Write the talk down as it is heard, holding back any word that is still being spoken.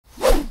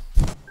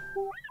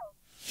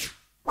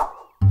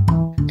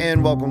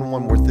And welcome to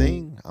One More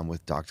Thing. I'm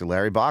with Dr.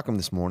 Larry Baucom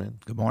this morning.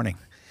 Good morning.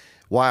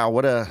 Wow,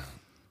 what a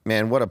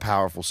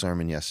powerful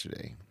sermon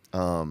yesterday.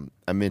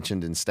 I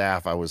mentioned in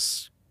staff,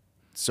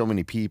 so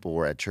many people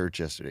were at church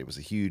yesterday. It was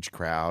a huge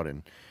crowd,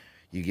 and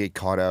you get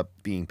caught up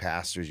being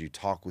pastors. You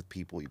talk with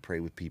people, you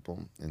pray with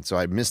people. And so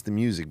I missed the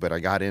music, but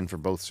I got in for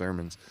both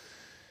sermons.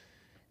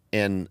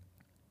 And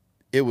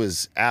it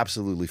was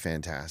absolutely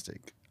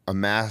fantastic. A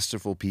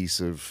masterful piece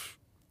of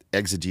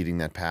exegeting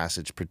that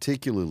passage,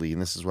 particularly,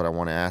 and this is what I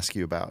want to ask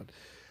you about.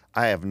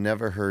 I have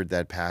never heard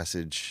that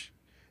passage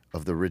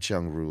of the rich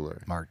young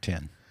ruler. Mark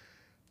 10.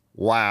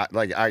 Wow,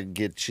 like I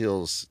get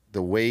chills.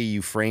 The way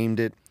you framed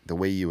it, the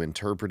way you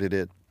interpreted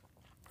it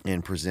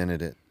and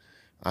presented it.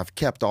 I've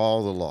kept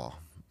all the law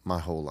my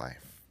whole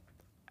life.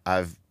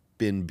 I've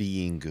been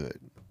being good.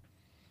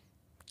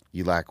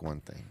 You lack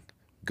one thing.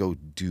 Go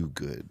do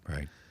good.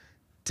 Right.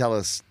 Tell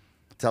us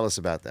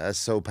about that. That's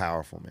so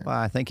powerful, man. Well,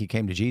 I think he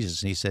came to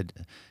Jesus and he said,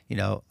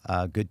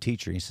 good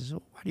teacher. He says,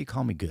 well, why do you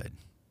call me good?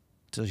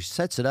 So he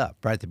sets it up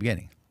right at the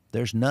beginning.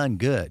 There's none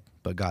good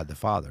but God the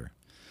Father.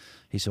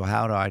 He said, well,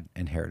 how do I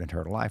inherit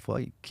eternal life? Well,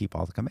 you keep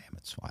all the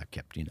commandments. Well, I've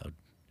kept,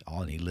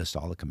 all, and he lists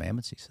all the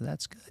commandments. He said,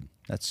 that's good.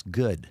 That's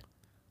good.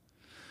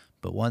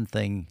 But one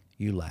thing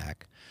you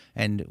lack,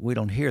 and we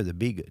don't hear the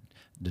be good,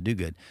 the do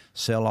good,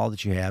 sell all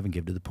that you have and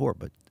give to the poor.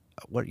 But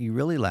what you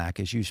really lack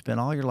is you spend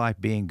all your life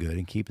being good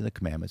and keeping the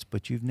commandments,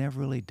 but you've never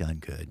really done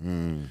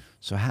good.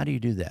 So how do you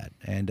do that?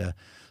 And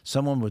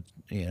someone would,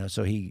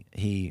 so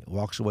he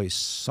walks away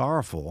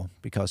sorrowful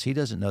because he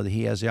doesn't know that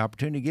he has the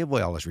opportunity to give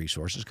away all his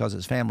resources because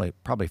it's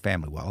probably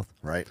family wealth.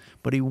 Right.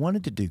 But he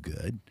wanted to do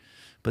good,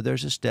 but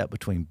there's a step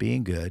between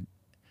being good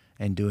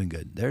and doing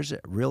good. There's a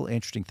real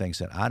interesting thing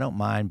that I don't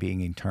mind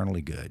being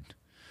eternally good,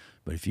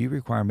 but if you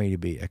require me to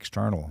be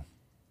external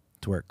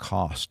to where it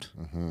costs,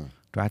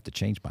 do I have to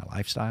change my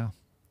lifestyle?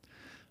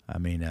 I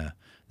mean,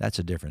 that's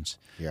a difference.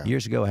 Yeah.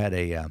 Years ago, I had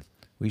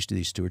we used to do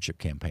these stewardship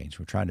campaigns.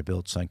 We're trying to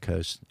build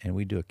Suncoast, and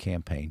we do a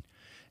campaign.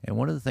 And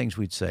one of the things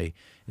we'd say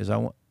is, I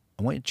want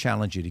to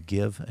challenge you to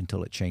give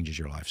until it changes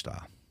your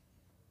lifestyle.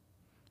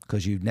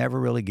 Because you've never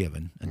really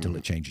given until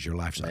it changes your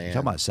lifestyle. Man. You're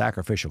talking about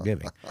sacrificial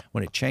giving.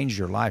 When it changes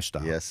your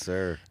lifestyle. Yes,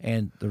 sir.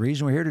 And the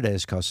reason we're here today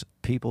is because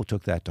people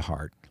took that to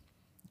heart,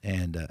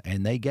 and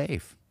they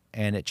gave.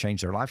 And it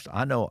changed their lifestyle.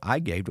 I know I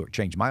gave to it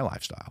changed my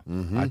lifestyle.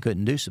 I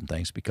couldn't do some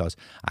things because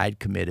I had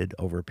committed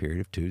over a period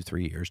of 2 to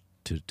 3 years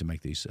to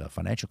make these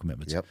financial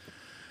commitments. Yep.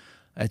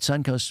 At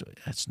Suncoast,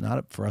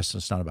 for us,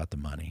 it's not about the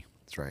money.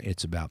 That's right.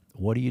 It's about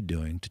what are you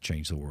doing to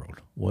change the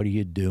world? What are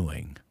you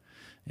doing?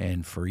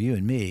 And for you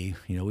and me,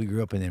 we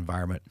grew up in the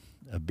environment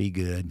of be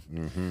good,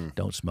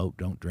 don't smoke,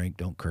 don't drink,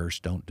 don't curse,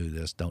 don't do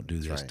this, don't do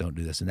this, don't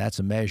do this. And that's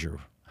a measure.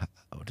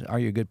 Are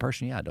you a good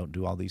person? Yeah, don't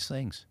do all these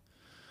things.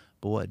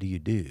 But what do you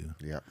do?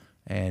 Yeah.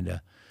 And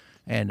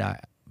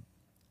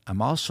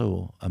I'm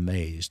also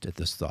amazed at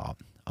this thought.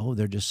 Oh,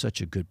 they're just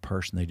such a good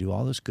person. They do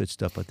all this good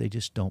stuff, but they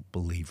just don't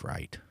believe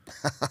right.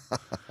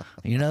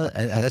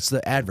 That's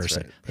the adverse.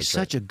 That's right. He's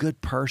such a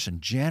good person,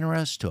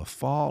 generous to a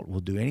fault, will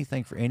do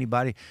anything for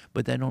anybody,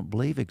 but they don't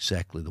believe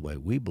exactly the way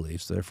we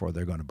believe, so therefore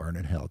they're going to burn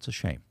in hell. It's a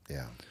shame.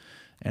 Yeah.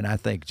 And I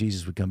think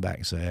Jesus would come back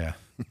and say, yeah.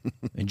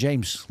 And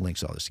James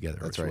links all this together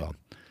That's as right. well.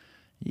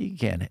 You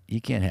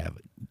can't have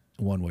it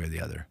one way or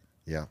the other.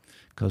 Yeah.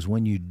 Because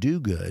when you do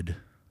good,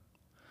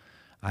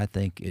 I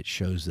think it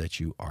shows that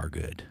you are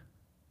good.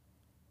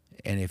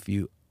 And if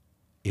you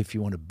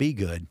want to be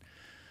good,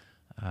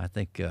 I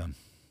think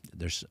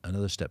there's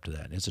another step to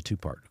that. It's a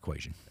two-part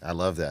equation. I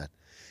love that.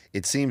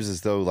 It seems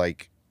as though,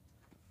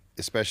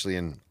 especially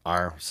in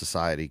our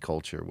society,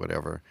 culture,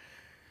 whatever,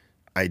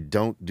 I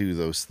don't do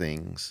those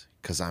things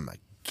because I'm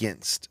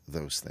against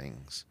those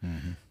things.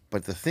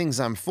 But the things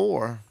I'm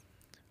for,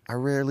 I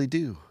rarely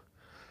do.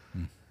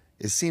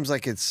 It seems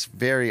like it's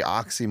very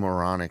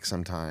oxymoronic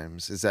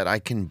sometimes, is that I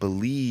can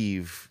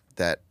believe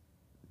that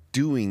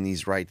doing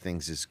these right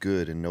things is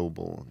good and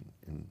noble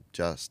and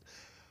just,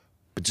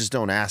 but just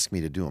don't ask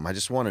me to do them. I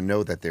just want to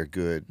know that they're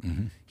good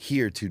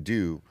here to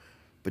do,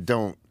 but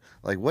don't,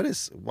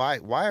 why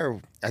are,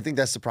 I think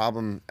that's the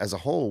problem as a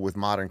whole with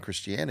modern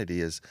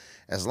Christianity is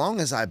as long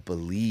as I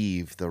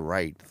believe the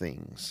right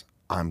things,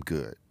 I'm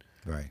good.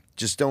 Right.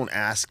 Just don't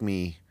ask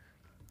me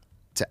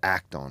to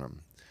act on them.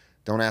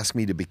 Don't ask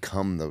me to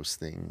become those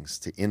things,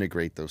 to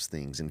integrate those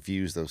things,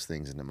 infuse those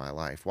things into my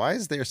life. Why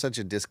is there such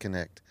a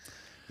disconnect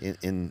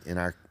in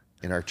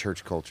our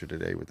church culture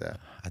today with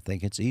that? I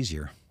think it's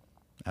easier.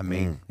 I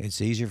mean,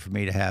 it's easier for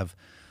me to have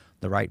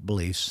the right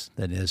beliefs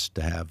than it is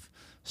to have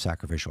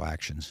sacrificial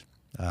actions.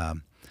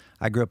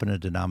 I grew up in a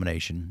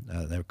denomination,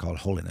 they were called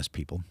holiness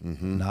people,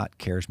 not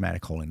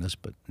charismatic holiness,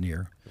 but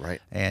near.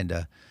 Right.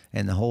 And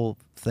the whole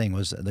thing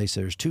was, they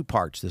said there's two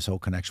parts to this whole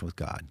connection with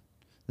God.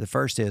 The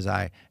first is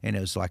and it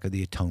was like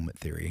the atonement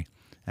theory.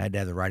 I had to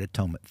have the right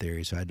atonement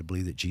theory, so I had to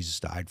believe that Jesus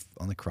died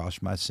on the cross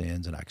for my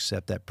sins, and I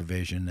accept that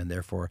provision, and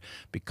therefore,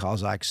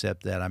 because I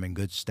accept that, I'm in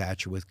good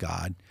stature with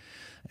God.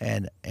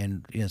 So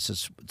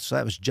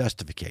that was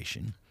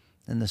justification.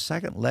 And the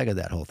second leg of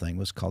that whole thing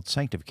was called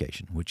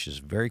sanctification, which is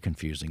very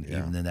confusing,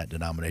 even in that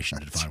denomination,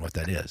 to define what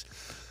that is.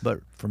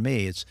 But for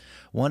me,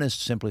 one is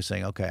simply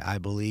saying, okay, I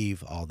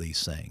believe all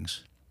these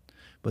things.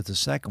 But the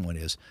second one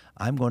is,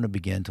 I'm going to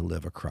begin to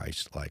live a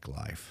Christ-like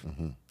life.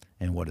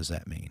 And what does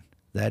that mean?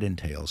 That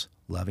entails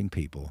loving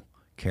people,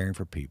 caring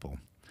for people.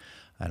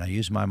 And I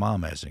use my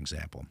mom as an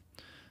example.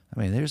 I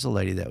mean, there's a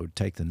lady that would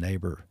take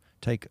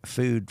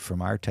food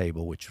from our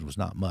table, which was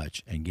not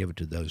much, and give it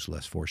to those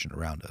less fortunate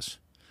around us.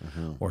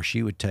 Or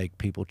she would take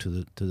people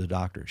to the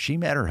doctor. She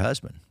met her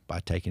husband by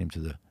taking him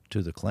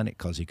to the clinic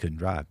because he couldn't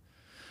drive.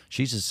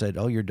 She just said,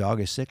 "Oh, your dog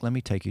is sick. Let me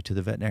take you to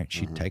the veterinarian."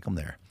 She'd take him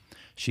there.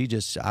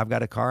 I've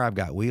got a car, I've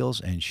got wheels,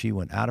 and she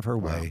went out of her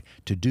way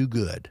to do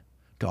good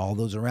to all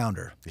those around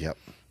her. Yep.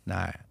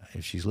 Now,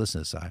 if she's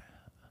listening to this,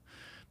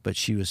 but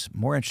she was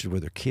more interested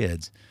with her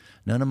kids.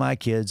 None of my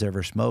kids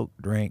ever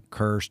smoked, drank,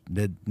 cursed.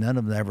 None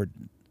of them ever.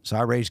 So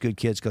I raised good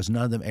kids because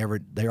none of them ever.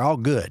 They're all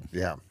good.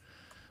 Yeah.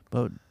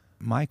 But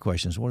my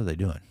question is, what are they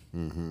doing?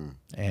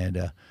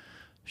 And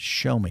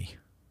show me,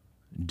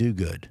 do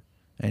good,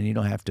 and you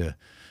don't have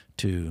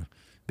to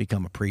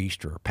become a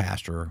priest or a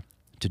pastor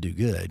to do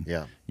good.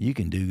 Yeah. You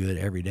can do good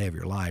every day of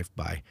your life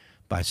by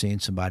seeing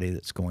somebody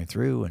that's going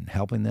through and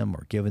helping them,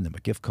 or giving them a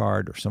gift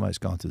card, or somebody's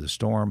gone through the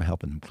storm,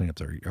 helping them clean up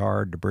their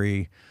yard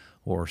debris,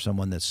 or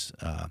someone that's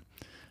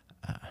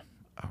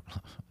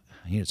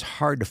it's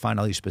hard to find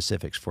all these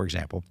specifics. For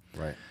example,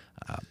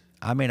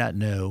 I may not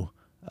know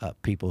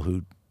people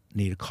who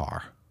need a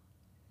car,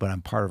 but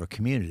I'm part of a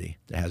community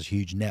that has a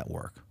huge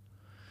network.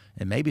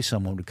 And maybe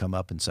someone would come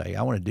up and say,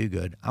 I want to do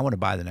good. I want to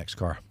buy the next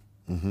car.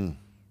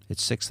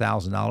 It's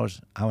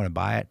 $6,000. I want to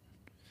buy it,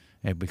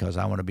 and because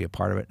I want to be a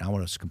part of it. And I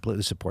want to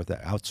completely support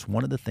that. It's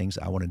one of the things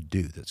I want to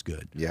do that's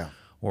good. Yeah.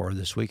 Or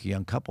this week, a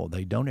young couple,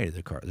 they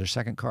donated their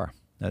second car.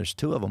 Now, there's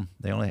two of them.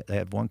 They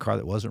had one car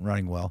that wasn't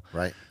running well.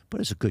 Right. But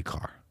it's a good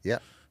car. Yeah.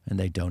 And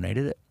they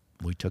donated it.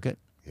 We took it,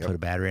 put a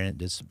battery in it,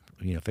 did some,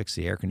 fixed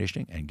the air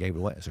conditioning, and gave it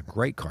away. It's a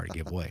great car to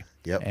give away.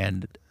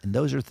 And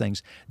those are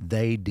things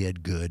they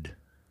did good.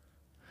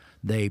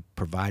 They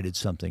provided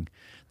something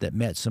that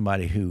met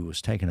somebody who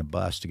was taking a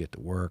bus to get to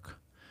work.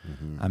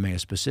 I mean, a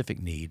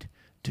specific need.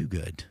 Do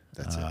good.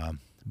 That's it.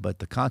 But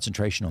the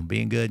concentration on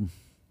being good.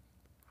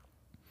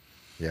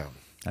 Yeah.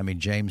 I mean,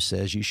 James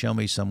says, you show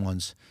me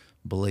someone's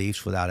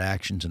beliefs without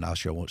actions, and I'll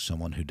show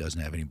someone who doesn't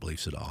have any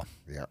beliefs at all.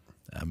 Yeah.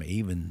 I mean,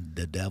 even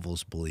the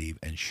devils believe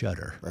and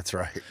shudder. That's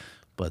right.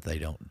 But they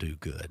don't do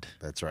good.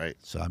 That's right.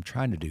 So I'm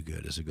trying to do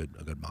good is a good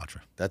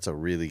mantra. That's a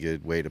really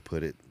good way to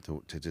put it,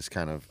 to just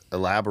kind of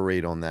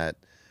elaborate on that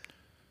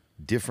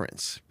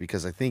difference,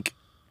 because I think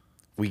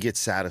we get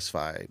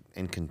satisfied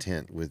and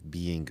content with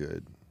being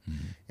good.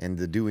 And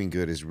the doing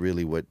good is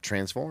really what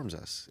transforms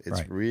us.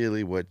 It's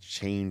really what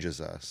changes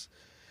us.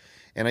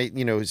 And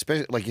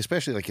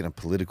especially like in a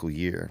political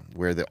year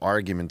where the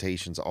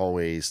argumentation's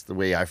always, the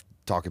way I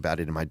talk about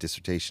it in my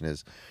dissertation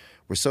is,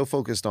 we're so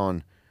focused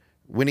on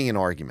winning an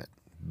argument,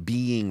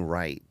 being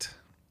right.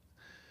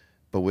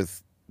 But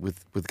with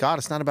God,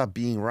 it's not about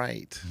being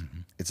right.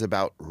 It's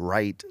about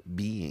right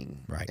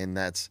being. Right. And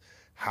that's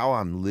how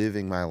I'm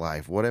living my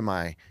life. What am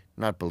I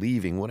not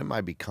believing? What am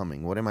I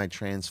becoming? What am I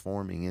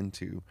transforming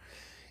into?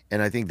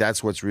 And I think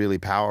that's what's really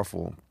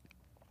powerful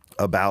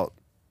about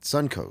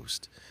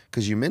Suncoast,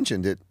 because you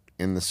mentioned it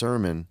in the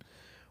sermon.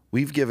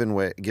 We've given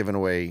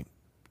away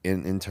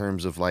in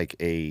terms of like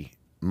a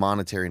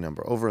monetary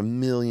number, over $1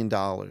 million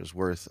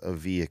worth of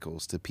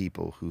vehicles to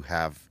people who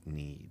have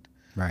need.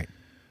 Right.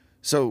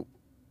 So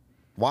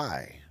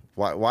why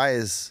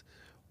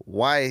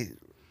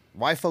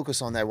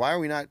focus on that? Why are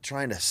we not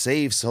trying to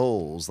save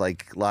souls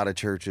like a lot of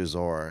churches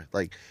are?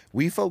 Like,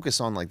 we focus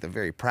on like the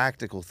very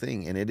practical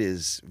thing, and it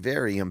is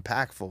very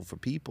impactful for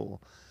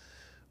people.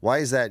 Why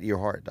is that your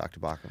heart, Dr.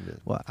 Baucom?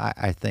 Well,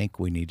 I think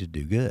we need to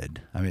do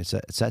good. I mean,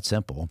 it's that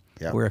simple.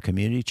 Yeah. We're a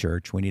community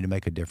church. We need to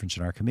make a difference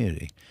in our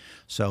community.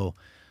 So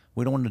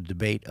we don't want to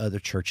debate other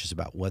churches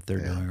about what they're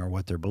doing or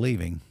what they're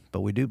believing,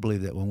 but we do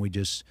believe that when we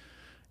just,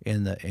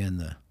 in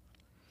the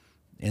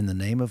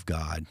name of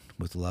God,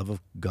 with the love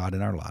of God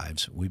in our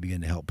lives, we begin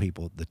to help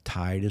people. The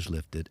tide is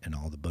lifted, and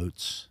all the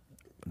boats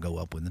go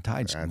up when the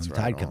tide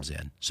comes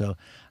in. So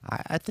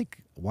I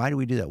think, why do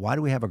we do that? Why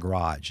do we have a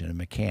garage and a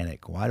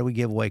mechanic? Why do we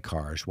give away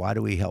cars? Why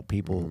do we help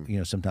people,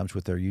 sometimes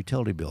with their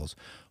utility bills?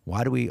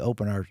 Why do we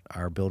open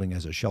our building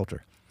as a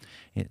shelter?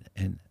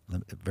 And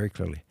very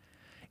clearly,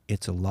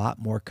 it's a lot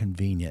more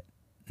convenient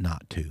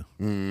not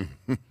to.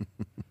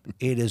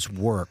 It is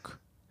work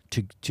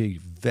to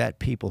vet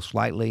people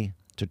slightly,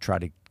 to try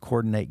to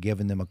coordinate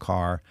giving them a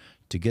car,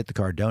 to get the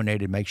car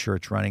donated, make sure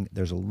it's running.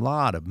 There's a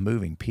lot of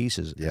moving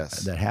pieces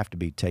that have to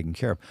be taken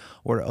care of.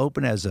 Or to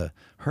open as a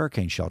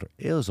hurricane shelter,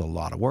 it was a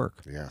lot of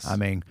work. Yes. I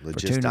mean,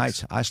 Logistics. For 2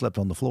 nights, I slept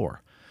on the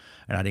floor.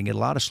 And I didn't get a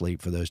lot of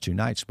sleep for those 2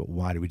 nights. But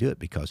why do we do it?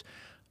 Because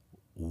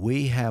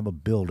we have a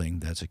building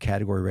that's a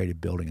category-rated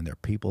building, and there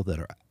are people that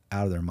are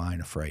out of their mind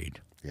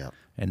afraid. Yeah.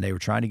 And they were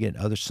trying to get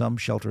some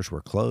shelters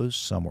were closed,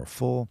 some were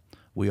full.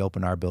 We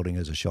opened our building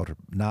as a shelter,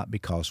 not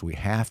because we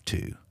have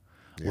to,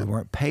 Yeah. We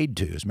weren't paid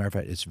to. As a matter of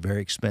fact, it's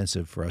very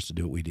expensive for us to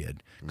do what we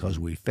did because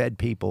we fed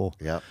people.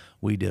 Yeah.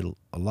 We did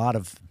a lot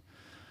of,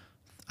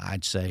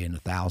 I'd say, in the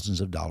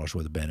thousands of dollars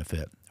worth of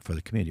benefit for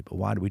the community. But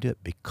why do we do it?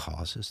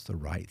 Because it's the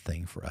right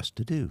thing for us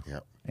to do. Yeah.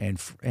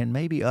 And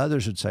maybe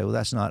others would say, well,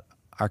 that's not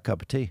our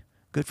cup of tea.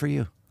 Good for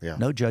you. Yeah.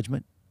 No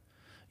judgment.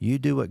 You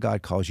do what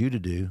God calls you to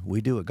do. We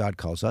do what God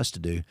calls us to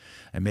do.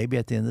 And maybe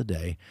at the end of the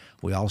day,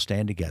 we all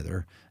stand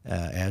together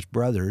as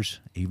brothers,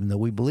 even though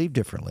we believe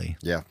differently,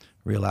 Yeah.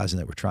 realizing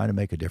that we're trying to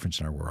make a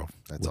difference in our world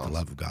That's with awesome. the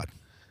love of God.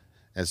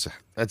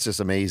 That's just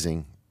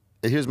amazing.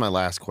 Here's my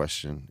last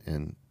question,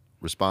 and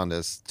respond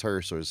as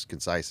terse or as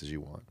concise as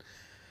you want.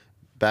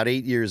 About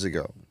 8 years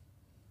ago,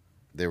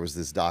 there was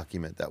this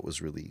document that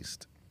was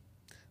released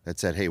that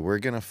said, hey, we're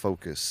going to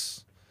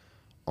focus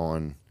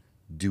on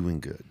doing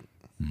good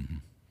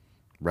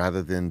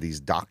rather than these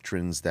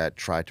doctrines that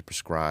try to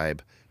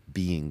prescribe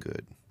being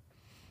good.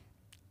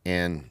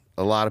 And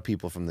a lot of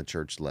people from the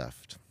church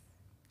left.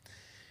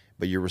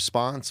 But your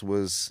response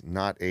was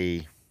not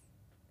a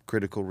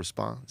critical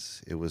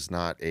response. It was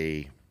not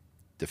a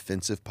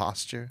defensive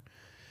posture.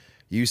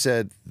 You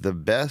said the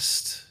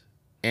best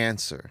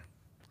answer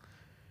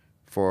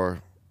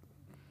for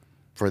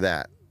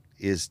that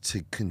is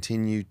to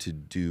continue to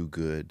do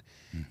good,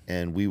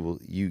 and we will.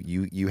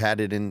 You had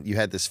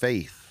this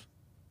faith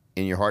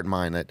in your heart and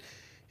mind that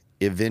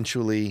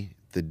eventually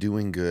the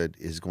doing good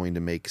is going to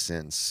make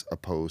sense,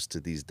 opposed to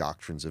these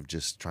doctrines of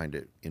just trying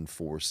to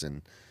enforce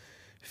and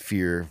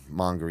fear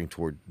mongering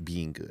toward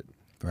being good.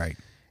 Right.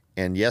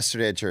 And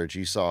yesterday at church,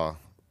 you saw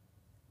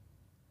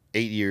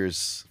 8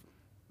 years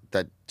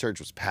that church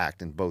was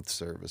packed in both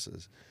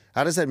services.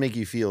 How does that make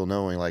you feel,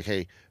 knowing like,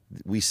 hey,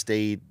 we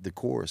stayed the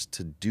course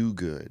to do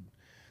good?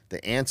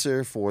 The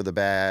answer for the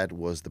bad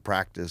was the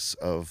practice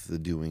of the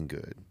doing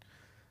good.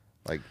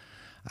 Like,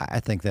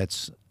 I think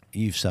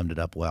you've summed it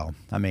up well.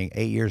 I mean,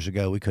 8 years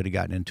ago, we could have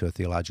gotten into a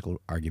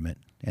theological argument,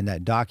 and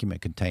that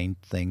document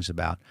contained things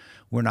about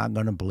we're not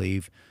going to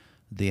believe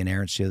the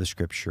inerrancy of the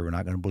Scripture. We're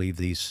not going to believe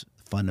these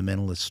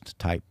fundamentalist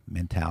type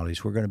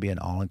mentalities. We're going to be an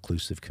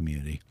all-inclusive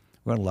community.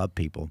 We're going to love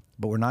people,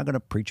 but we're not going to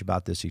preach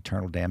about this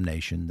eternal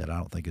damnation that I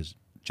don't think is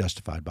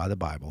justified by the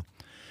Bible.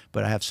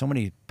 But I have so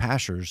many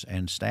pastors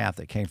and staff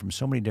that came from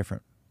so many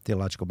different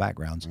theological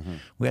backgrounds.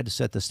 We had to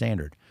set the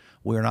standard.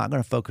 We're not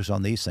going to focus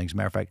on these things.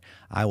 Matter of fact,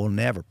 I will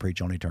never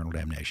preach on eternal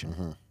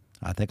damnation.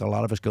 I think a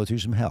lot of us go through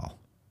some hell,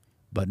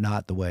 but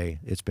not the way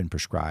it's been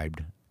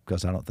prescribed,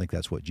 because I don't think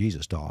that's what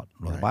Jesus taught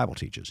or the Bible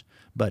teaches.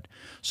 But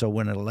so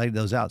when I laid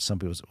those out, some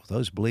people said, well,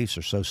 those beliefs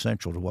are so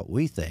central to what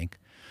we think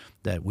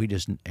that we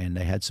just, and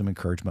they had some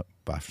encouragement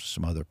by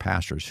some other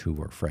pastors who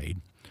were afraid.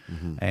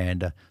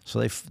 And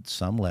so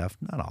some left,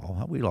 not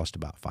all. We lost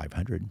about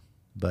 500,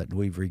 but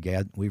we've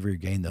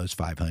regained those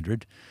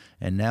 500,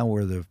 and now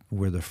we're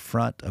the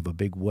front of a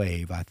big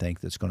wave, I think,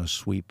 that's going to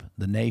sweep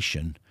the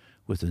nation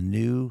with a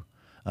new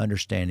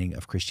understanding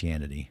of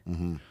Christianity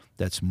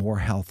that's more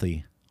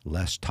healthy,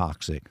 less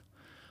toxic,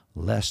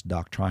 less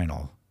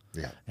doctrinal,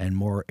 and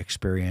more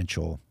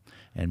experiential,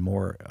 and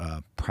more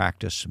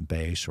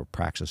practice-based or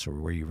praxis, or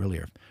where you really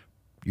are.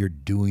 You're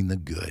doing the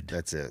good.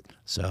 that's it.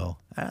 So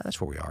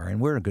that's where we are, and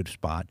we're in a good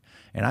spot.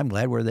 And I'm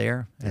glad we're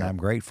there, and I'm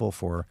grateful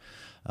for.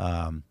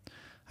 I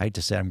hate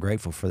to say I'm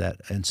grateful for that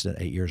incident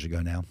 8 years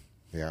ago now,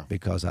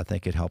 because I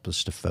think it helped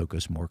us to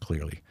focus more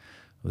clearly.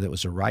 It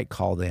was the right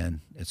call then.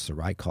 It's the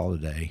right call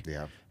today.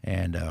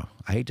 And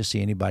I hate to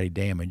see anybody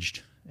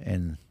damaged,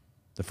 and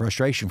the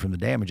frustration from the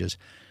damages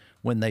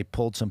when they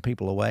pulled some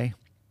people away.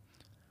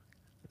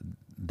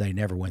 They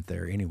never went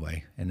there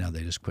anyway, and now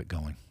they just quit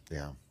going.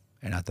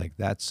 And I think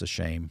that's a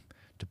shame,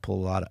 to pull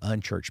a lot of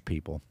unchurched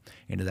people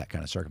into that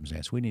kind of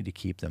circumstance. We need to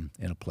keep them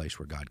in a place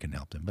where God can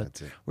help them.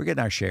 But we're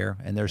getting our share,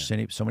 and there's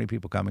so many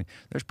people coming.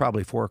 There's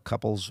probably 4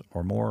 couples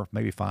or more,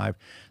 maybe 5,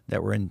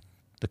 that were in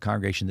the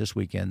congregation this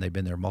weekend. They've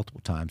been there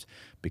multiple times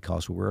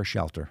because we're a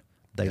shelter.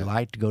 They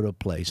like to go to a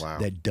place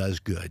that does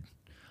good.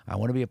 I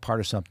want to be a part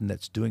of something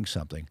that's doing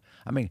something.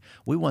 I mean,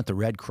 we want the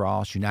Red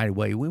Cross, United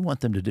Way, we want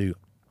them to do,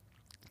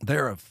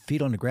 they're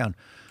feet on the ground,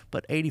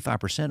 but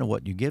 85% of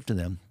what you give to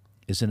them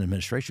is an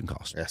administration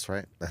cost. That's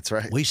right. That's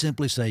right. We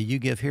simply say, you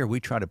give here, we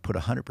try to put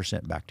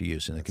 100% back to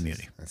use in the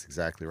community. That's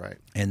exactly right.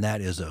 And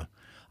that is a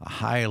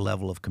high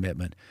level of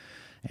commitment.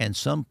 And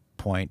some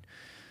point,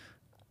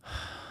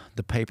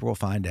 the paper will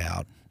find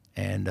out,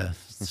 and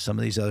some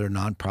of these other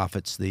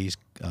nonprofits, these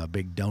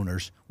big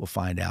donors, will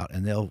find out,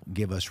 and they'll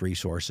give us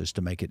resources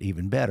to make it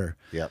even better.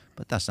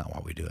 But that's not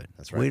why we do it.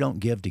 That's right. We don't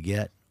give to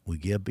get. We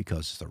give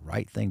because it's the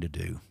right thing to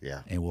do.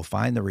 And we'll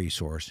find the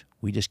resource.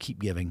 We just keep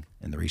giving,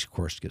 and the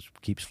resource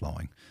keeps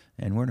flowing.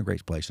 And we're in a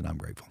great place, and I'm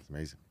grateful. It's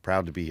amazing.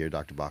 Proud to be here,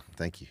 Dr. Baucom.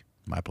 Thank you.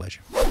 My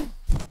pleasure.